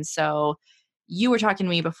love. And so you were talking to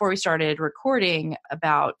me before we started recording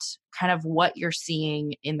about kind of what you're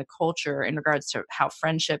seeing in the culture in regards to how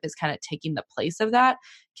friendship is kind of taking the place of that.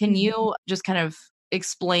 Can you just kind of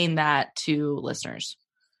explain that to listeners?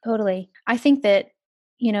 Totally. I think that,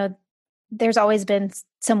 you know, there's always been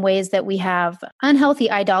some ways that we have unhealthy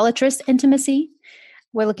idolatrous intimacy.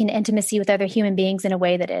 We're looking at intimacy with other human beings in a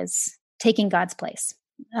way that is taking God's place,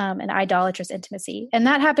 an idolatrous intimacy. And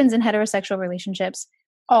that happens in heterosexual relationships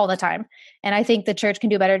all the time. And I think the church can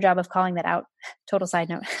do a better job of calling that out. Total side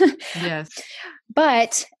note. Yes.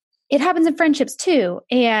 But it happens in friendships too.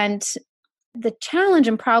 And the challenge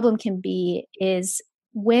and problem can be is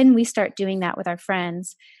when we start doing that with our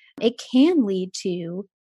friends, it can lead to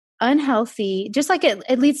unhealthy, just like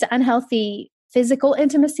it leads to unhealthy physical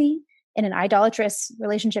intimacy in an idolatrous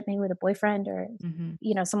relationship, maybe with a boyfriend or,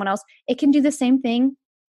 you know, someone else. It can do the same thing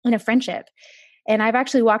in a friendship. And I've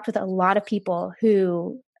actually walked with a lot of people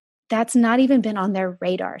who that's not even been on their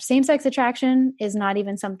radar. Same-sex attraction is not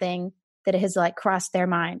even something that has like crossed their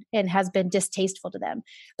mind and has been distasteful to them.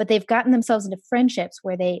 But they've gotten themselves into friendships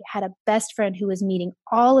where they had a best friend who was meeting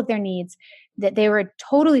all of their needs, that they were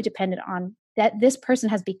totally dependent on, that this person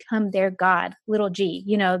has become their God, little g,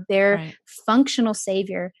 their functional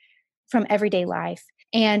savior from everyday life.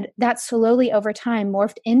 And that slowly over time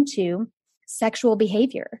morphed into sexual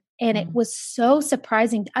behavior. And it was so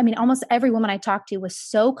surprising. I mean, almost every woman I talked to was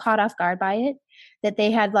so caught off guard by it that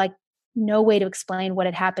they had like no way to explain what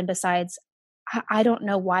had happened besides, I don't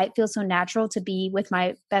know why it feels so natural to be with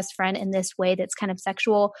my best friend in this way that's kind of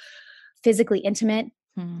sexual, physically intimate,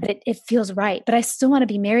 but it feels right. But I still want to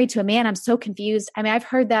be married to a man. I'm so confused. I mean, I've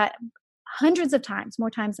heard that hundreds of times,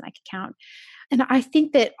 more times than I could count. And I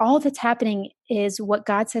think that all that's happening is what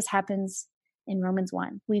God says happens in Romans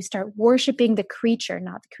 1. We start worshiping the creature,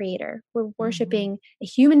 not the creator. We're worshiping a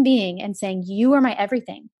human being and saying, you are my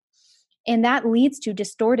everything. And that leads to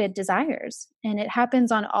distorted desires. And it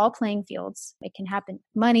happens on all playing fields. It can happen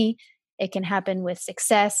with money. It can happen with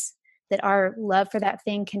success, that our love for that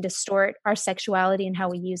thing can distort our sexuality and how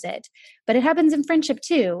we use it. But it happens in friendship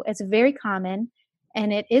too. It's very common,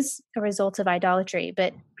 and it is a result of idolatry.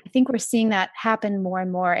 But I think we're seeing that happen more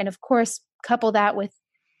and more. And of course, couple that with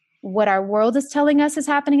what our world is telling us is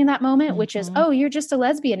happening in that moment, which is, oh, you're just a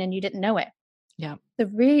lesbian and you didn't know it. Yeah.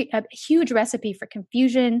 A huge recipe for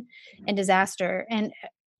confusion and disaster. And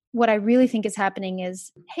what I really think is happening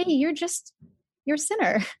is, hey, you're a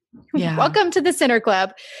sinner. Yeah. Welcome to the sinner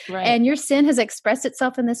club. Right. And your sin has expressed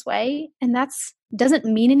itself in this way. And that's doesn't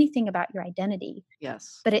mean anything about your identity.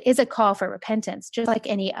 Yes. But it is a call for repentance, just like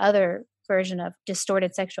any other version of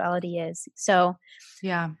distorted sexuality is. So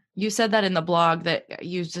yeah. You said that in the blog, that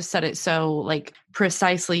you just said it so like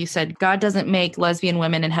precisely. You said, God doesn't make lesbian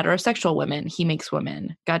women and heterosexual women. He makes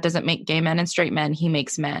women. God doesn't make gay men and straight men. He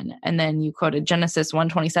makes men. And then you quoted Genesis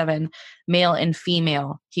 1:27, male and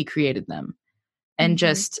female, he created them. And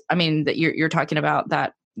just, I mean, that you're talking about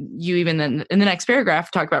that. You even in the next paragraph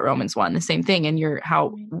talk about Romans 1, the same thing. And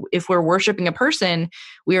if we're worshiping a person,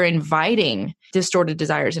 we are inviting distorted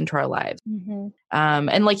desires into our lives.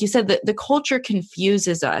 And like you said, the culture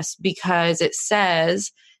confuses us because it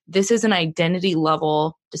says this is an identity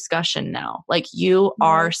level discussion now. Like you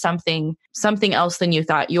are something else than you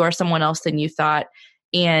thought. You are someone else than you thought.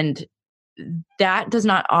 And that does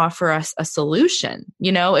not offer us a solution.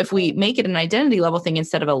 If we make it an identity level thing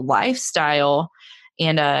instead of a lifestyle,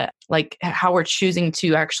 and like how we're choosing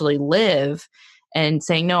to actually live and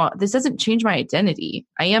saying, no, this doesn't change my identity.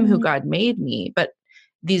 I am who God made me. But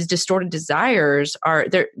these distorted desires are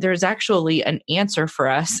there. There's actually an answer for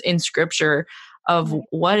us in scripture of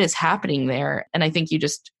what is happening there. And I think you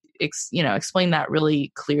just, explain that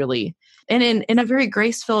really clearly and in a very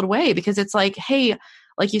grace-filled way, because it's like, hey,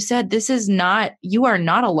 like you said, you are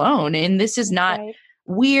not alone. And this is not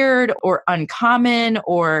weird or uncommon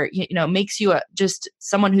or, makes you just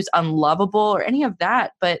someone who's unlovable or any of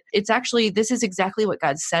that. But it's actually, this is exactly what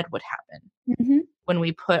God said would happen when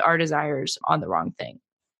we put our desires on the wrong thing.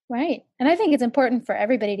 Right. And I think it's important for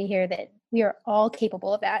everybody to hear that we are all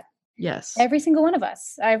capable of that. Yes. Every single one of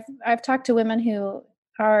us. I've talked to women who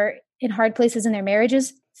are in hard places in their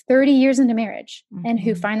marriages, 30 years into marriage, and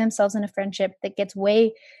who find themselves in a friendship that gets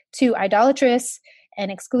way too idolatrous and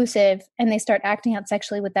exclusive, and they start acting out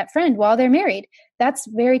sexually with that friend while they're married. That's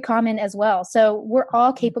very common as well. So we're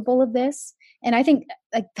all capable of this. And I think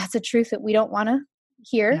like that's a truth that we don't want to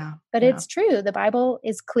hear, but it's true. The Bible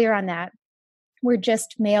is clear on that. We're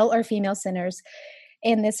just male or female sinners.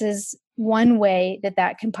 And this is one way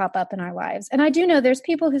that can pop up in our lives. And I do know there's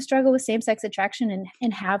people who struggle with same-sex attraction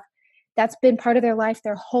and have that's been part of their life,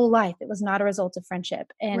 their whole life. It was not a result of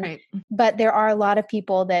friendship. And but there are a lot of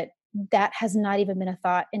people that has not even been a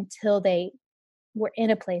thought until they were in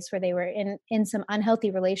a place where they were in some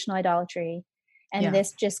unhealthy relational idolatry. And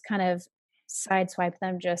this just kind of sideswiped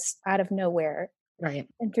them just out of nowhere. Right.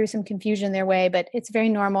 And threw some confusion their way, but it's very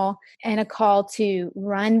normal, and a call to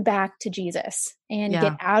run back to Jesus and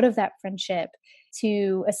get out of that friendship,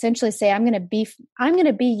 to essentially say, I'm going to be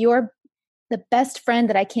the best friend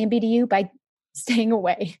that I can be to you by staying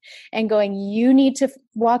away and going, you need to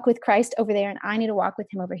walk with Christ over there and I need to walk with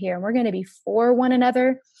him over here. And we're going to be for one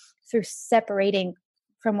another through separating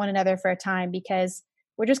from one another for a time, because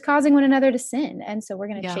we're just causing one another to sin. And so we're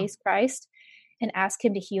going to chase Christ and ask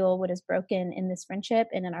him to heal what is broken in this friendship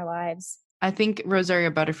and in our lives. I think Rosaria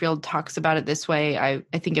Butterfield talks about it this way. I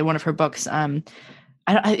think in one of her books,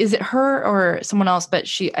 is it her or someone else? But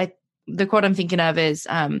The quote I'm thinking of is,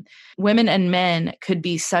 women and men could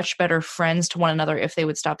be such better friends to one another if they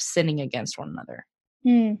would stop sinning against one another.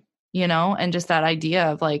 Mm. And just that idea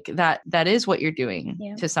of like that is what you're doing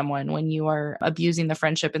Yeah. to someone when you are abusing the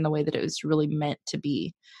friendship in the way that it was really meant to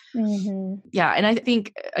be. Mm-hmm. Yeah. And I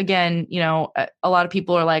think, again, a lot of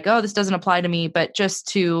people are like, oh, this doesn't apply to me, but just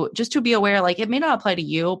to be aware, like it may not apply to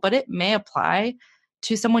you, but it may apply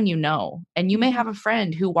to someone and you may have a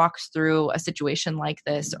friend who walks through a situation like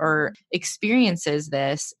this or experiences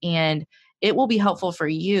this, and it will be helpful for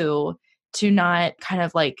you to not kind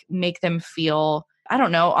of like make them feel, I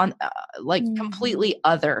don't know, on completely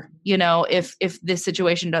other, if this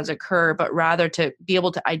situation does occur, but rather to be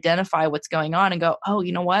able to identify what's going on and go, oh,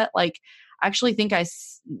 you know what? Like, I actually think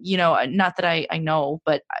not that I know,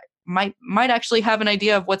 but I might actually have an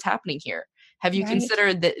idea of what's happening here. Have you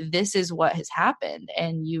considered that this is what has happened?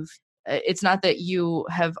 And it's not that you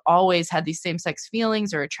have always had these same-sex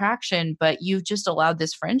feelings or attraction, but you've just allowed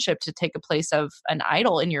this friendship to take a place of an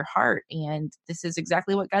idol in your heart. And this is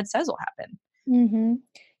exactly what God says will happen. Mm-hmm.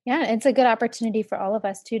 Yeah, it's a good opportunity for all of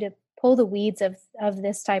us too, to pull the weeds of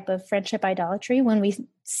this type of friendship idolatry when we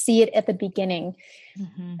see it at the beginning,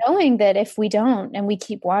 knowing that if we don't and we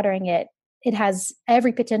keep watering it, it has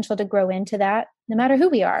every potential to grow into that, no matter who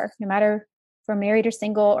we are, no matter if we're married or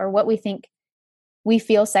single or what we think we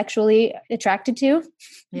feel sexually attracted to,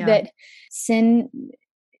 that sin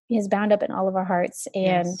is bound up in all of our hearts.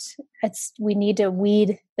 And we need to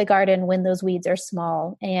weed the garden when those weeds are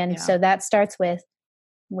small. And so that starts with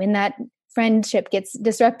when that friendship gets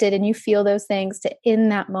disrupted and you feel those things, to in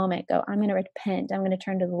that moment go, I'm going to repent. I'm going to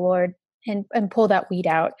turn to the Lord and pull that weed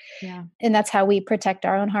out. Yeah. And that's how we protect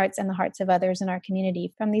our own hearts and the hearts of others in our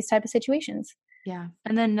community from these type of situations. Yeah.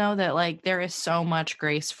 And then know that like there is so much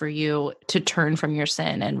grace for you to turn from your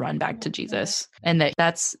sin and run back to Jesus. And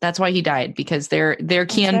that's why he died, because there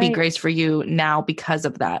can be grace for you now because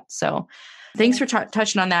of that. So thanks for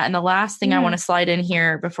touching on that. And the last thing I want to slide in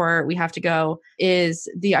here before we have to go is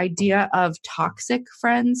the idea of toxic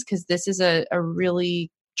friends, because this is a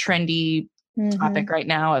really trendy topic right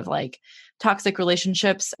now of like toxic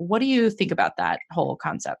relationships. What do you think about that whole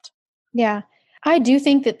concept? Yeah, I do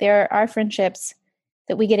think that there are friendships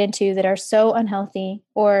that we get into that are so unhealthy,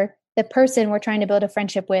 or the person we're trying to build a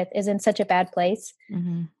friendship with is in such a bad place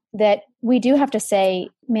that we do have to say,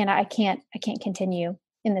 man, I can't continue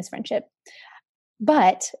in this friendship.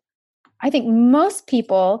 But I think most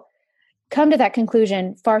people come to that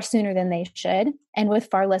conclusion far sooner than they should, and with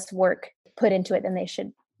far less work put into it than they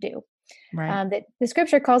should do. Right. That the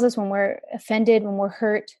scripture calls us when we're offended, when we're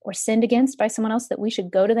hurt or sinned against by someone else, that we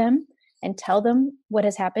should go to them and tell them what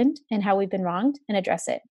has happened and how we've been wronged and address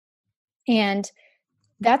it. And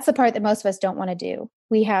that's the part that most of us don't want to do.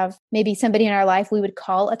 We have maybe somebody in our life we would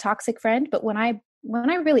call a toxic friend, but when I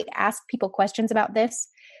really ask people questions about this,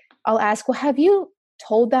 I'll ask, well, have you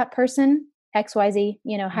told that person XYZ?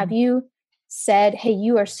 Have you said, hey,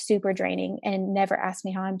 you are super draining and never ask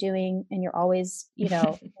me how I'm doing, and you're always,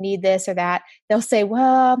 need this or that? They'll say,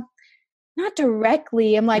 well, not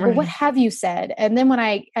directly. I'm like, well, what have you said? And then when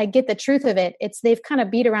I get the truth of it, they've kind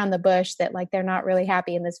of beat around the bush that like they're not really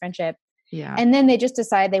happy in this friendship. Yeah. And then they just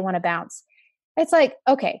decide they want to bounce. It's like,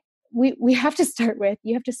 okay, we have to start with,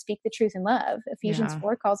 you have to speak the truth in love. Ephesians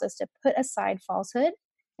 4 calls us to put aside falsehood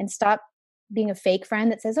and stop being a fake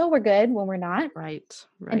friend that says, oh, we're good when we're not. Right.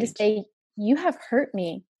 And to say, you have hurt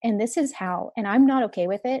me and this is how, and I'm not okay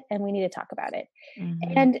with it. And we need to talk about it.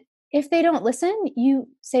 And if they don't listen, you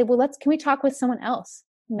say, well, can we talk with someone else?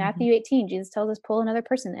 Matthew 18, Jesus tells us, pull another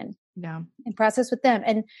person in and process with them.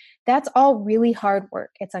 And that's all really hard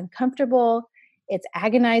work. It's uncomfortable. It's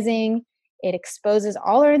agonizing. It exposes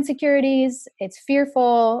all our insecurities. It's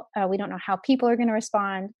fearful. We don't know how people are going to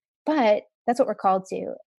respond, but that's what we're called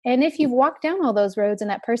to. And if you've walked down all those roads and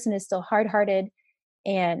that person is still hard-hearted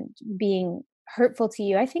and being hurtful to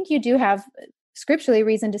you, I think you do have scripturally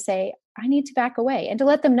reason to say, I need to back away, and to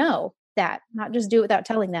let them know that, not just do it without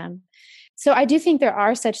telling them. So I do think there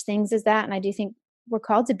are such things as that. And I do think we're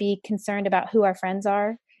called to be concerned about who our friends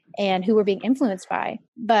are and who we're being influenced by.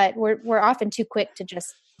 But we're often too quick to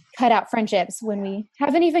just cut out friendships when we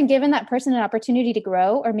haven't even given that person an opportunity to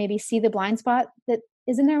grow, or maybe see the blind spot that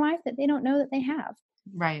is in their life that they don't know that they have.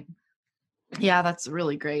 Right. Yeah, that's a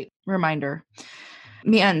really great reminder.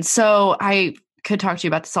 Man, so I could talk to you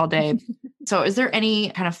about this all day. So is there any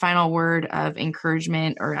kind of final word of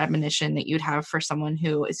encouragement or admonition that you'd have for someone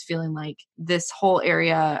who is feeling like this whole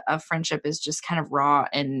area of friendship is just kind of raw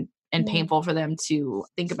and painful for them to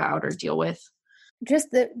think about or deal with? Just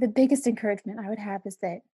the biggest encouragement I would have is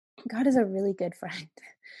that God is a really good friend.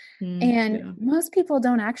 And most people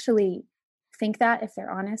don't actually think that if they're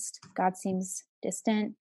honest. God seems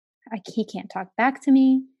distant. He can't talk back to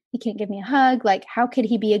me. He can't give me a hug. Like, how could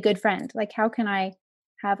he be a good friend? Like, how can I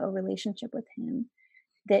have a relationship with him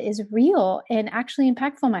that is real and actually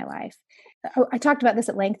impactful in my life? I talked about this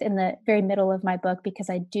at length in the very middle of my book, because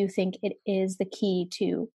I do think it is the key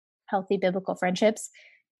to healthy biblical friendships.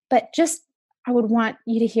 But just, I would want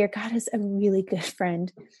you to hear God is a really good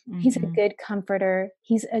friend. Mm-hmm. He's a good comforter.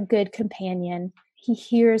 He's a good companion. He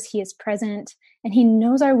hears, he is present, and he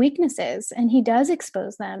knows our weaknesses, and he does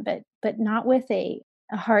expose them, but not with a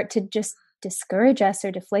heart to just discourage us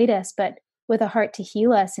or deflate us, but with a heart to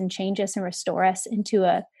heal us and change us and restore us into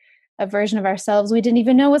a version of ourselves we didn't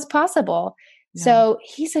even know was possible. Yeah. So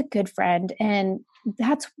he's a good friend. And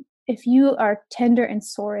that's, if you are tender and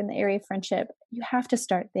sore in the area of friendship, you have to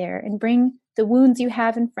start there and bring the wounds you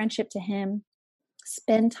have in friendship to him.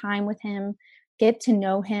 Spend time with him, get to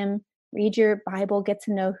know him, read your Bible, get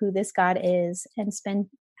to know who this God is, and spend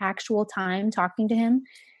actual time talking to him,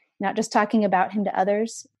 not just talking about him to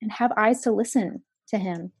others, and have eyes to listen to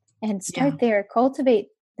him and start there, cultivate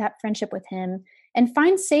that friendship with him, and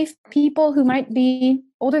find safe people who might be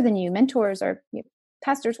older than you, mentors or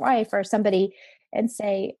pastor's wife or somebody, and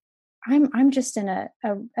say, I'm just in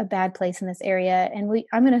a bad place in this area, and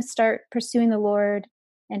I'm going to start pursuing the Lord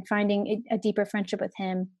and finding a deeper friendship with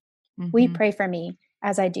him. Mm-hmm. Will you pray for me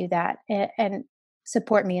as I do that, and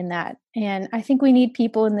support me in that? And I think we need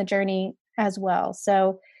people in the journey as well.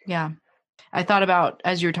 So yeah, I thought about,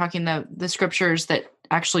 as you were talking, the scriptures that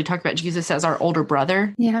actually talk about Jesus as our older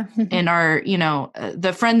brother. Yeah. And our,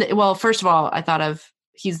 the friend that, well, first of all, I thought of,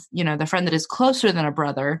 he's, the friend that is closer than a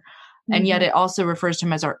brother. And yet it also refers to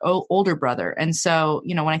him as our older brother. And so,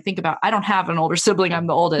 when I think about, I don't have an older sibling, I'm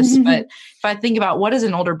the oldest, but if I think about what does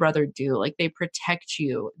an older brother do? Like, they protect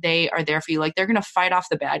you. They are there for you. Like, they're going to fight off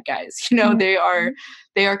the bad guys. They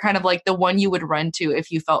are kind of like the one you would run to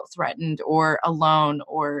if you felt threatened or alone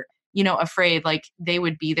or, afraid. Like, they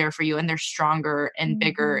would be there for you, and they're stronger and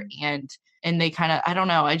bigger, and they kind of, I don't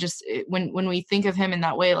know. I just, when we think of him in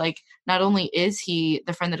that way, like, not only is he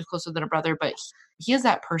the friend that is closer than a brother, but he is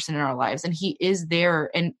that person in our lives, and he is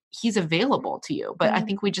there and he's available to you. But I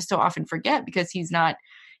think we just so often forget, because he's not,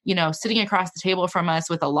 sitting across the table from us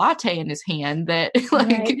with a latte in his hand, that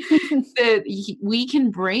we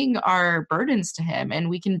can bring our burdens to him, and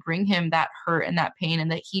we can bring him that hurt and that pain,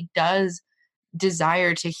 and that he does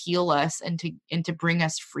desire to heal us and to bring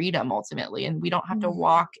us freedom ultimately. And we don't have to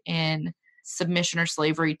walk in submission or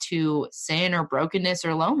slavery to sin or brokenness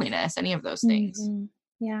or loneliness, any of those things.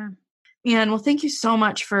 Yeah. And well, thank you so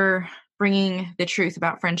much for bringing the truth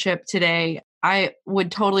about friendship today. I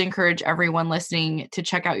would totally encourage everyone listening to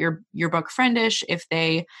check out your book, Friendish, if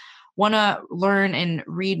they want to learn and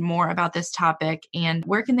read more about this topic. And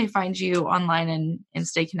where can they find you online and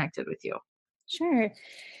stay connected with you? Sure.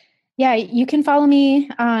 Yeah, you can follow me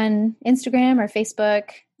on Instagram or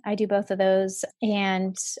Facebook. I do both of those.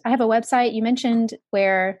 And I have a website you mentioned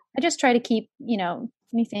where I just try to keep,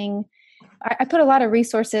 anything. I put a lot of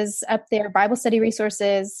resources up there, Bible study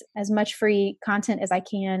resources, as much free content as I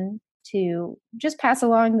can, to just pass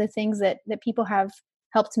along the things that people have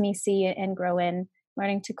helped me see and grow in.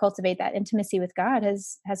 Learning to cultivate that intimacy with God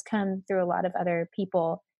has come through a lot of other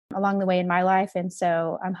people along the way in my life. And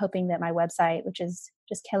so I'm hoping that my website, which is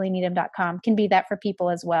just kellyneedham.com, can be that for people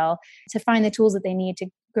as well, to find the tools that they need to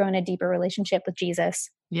grow in a deeper relationship with Jesus.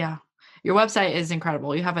 Yeah. Your website is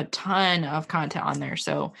incredible. You have a ton of content on there.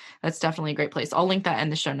 So that's definitely a great place. I'll link that in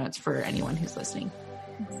the show notes for anyone who's listening.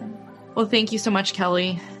 Awesome. Well, thank you so much,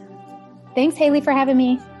 Kelly. Thanks, Haley, for having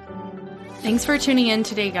me. Thanks for tuning in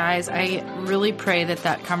today, guys. I really pray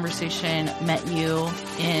that conversation met you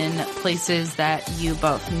in places that you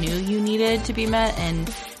both knew you needed to be met,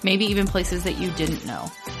 and maybe even places that you didn't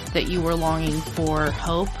know, that you were longing for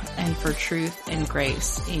hope and for truth and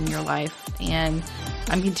grace in your life. And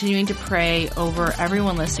I'm continuing to pray over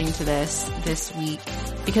everyone listening to this week,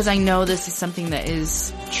 because I know this is something that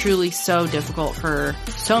is truly so difficult for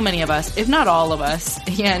so many of us, if not all of us.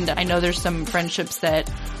 And I know there's some friendships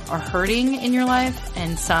that are hurting in your life,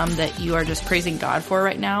 and some that you are just praising God for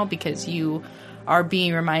right now, because you are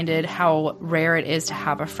being reminded how rare it is to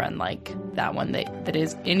have a friend like that one that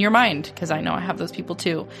is in your mind, because I know I have those people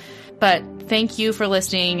too. But thank you for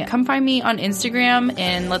listening. Come find me on Instagram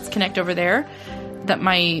and let's connect over there. That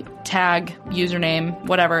my tag, username,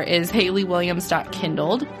 whatever, is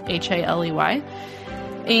HaleyWilliams.kindled, Haley.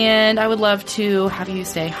 And I would love to have you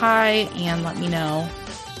say hi and let me know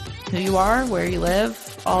who you are, where you live,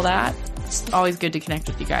 all that. It's always good to connect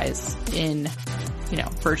with you guys in,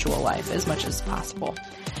 virtual life as much as possible.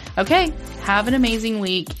 Okay, have an amazing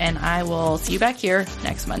week, and I will see you back here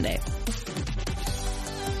next Monday.